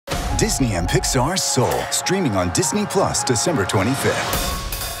Disney and Pixar Soul, streaming on Disney Plus December 25th.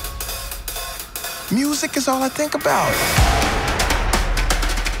 Music is all I think about.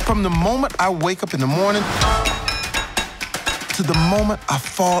 From the moment I wake up in the morning to the moment I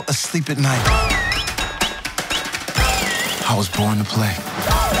fall asleep at night. I was born to play.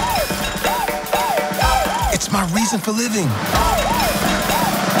 It's my reason for living.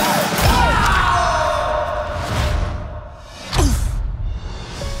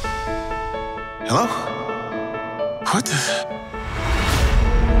 Hello? What the?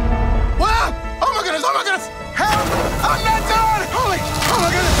 Wow! Oh my goodness! Oh my goodness! Help! I'm not done! Holy! Oh my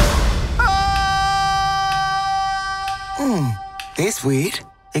goodness! This week,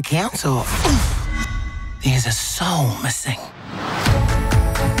 the council. There's a soul missing.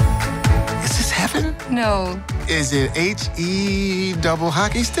 Is this heaven? No. Is it H-E double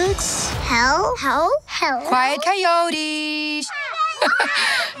hockey sticks? Hell? Quiet coyotes.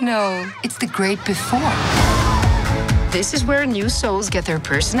 No, it's the great before. This is where new souls get their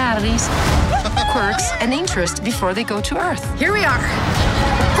personalities, quirks, and interests before they go to Earth. Here we are.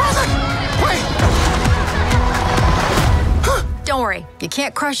 Wait! Don't worry, you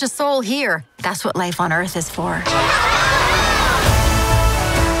can't crush a soul here. That's what life on Earth is for.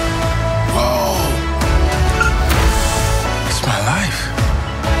 Whoa! It's my life.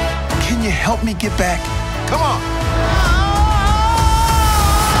 Can you help me get back? Come on!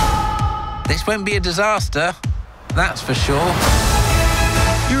 This won't be a disaster, that's for sure.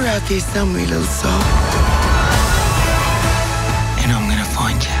 You're out there somewhere, little soul. And I'm gonna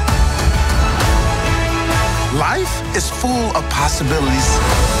find you. Life is full of possibilities.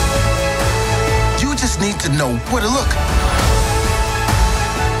 You just need to know where to look.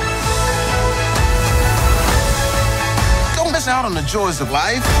 Don't miss out on the joys of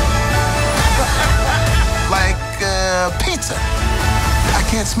life. Like pizza. I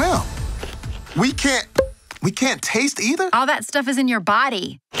can't smell. We can't taste either? All that stuff is in your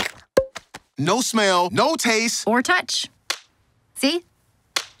body. No smell, no taste. Or touch. See?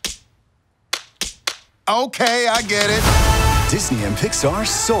 Okay, I get it. Disney and Pixar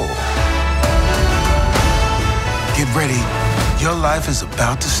Soul. Get ready. Your life is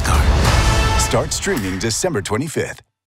about to start. Start streaming December 25th.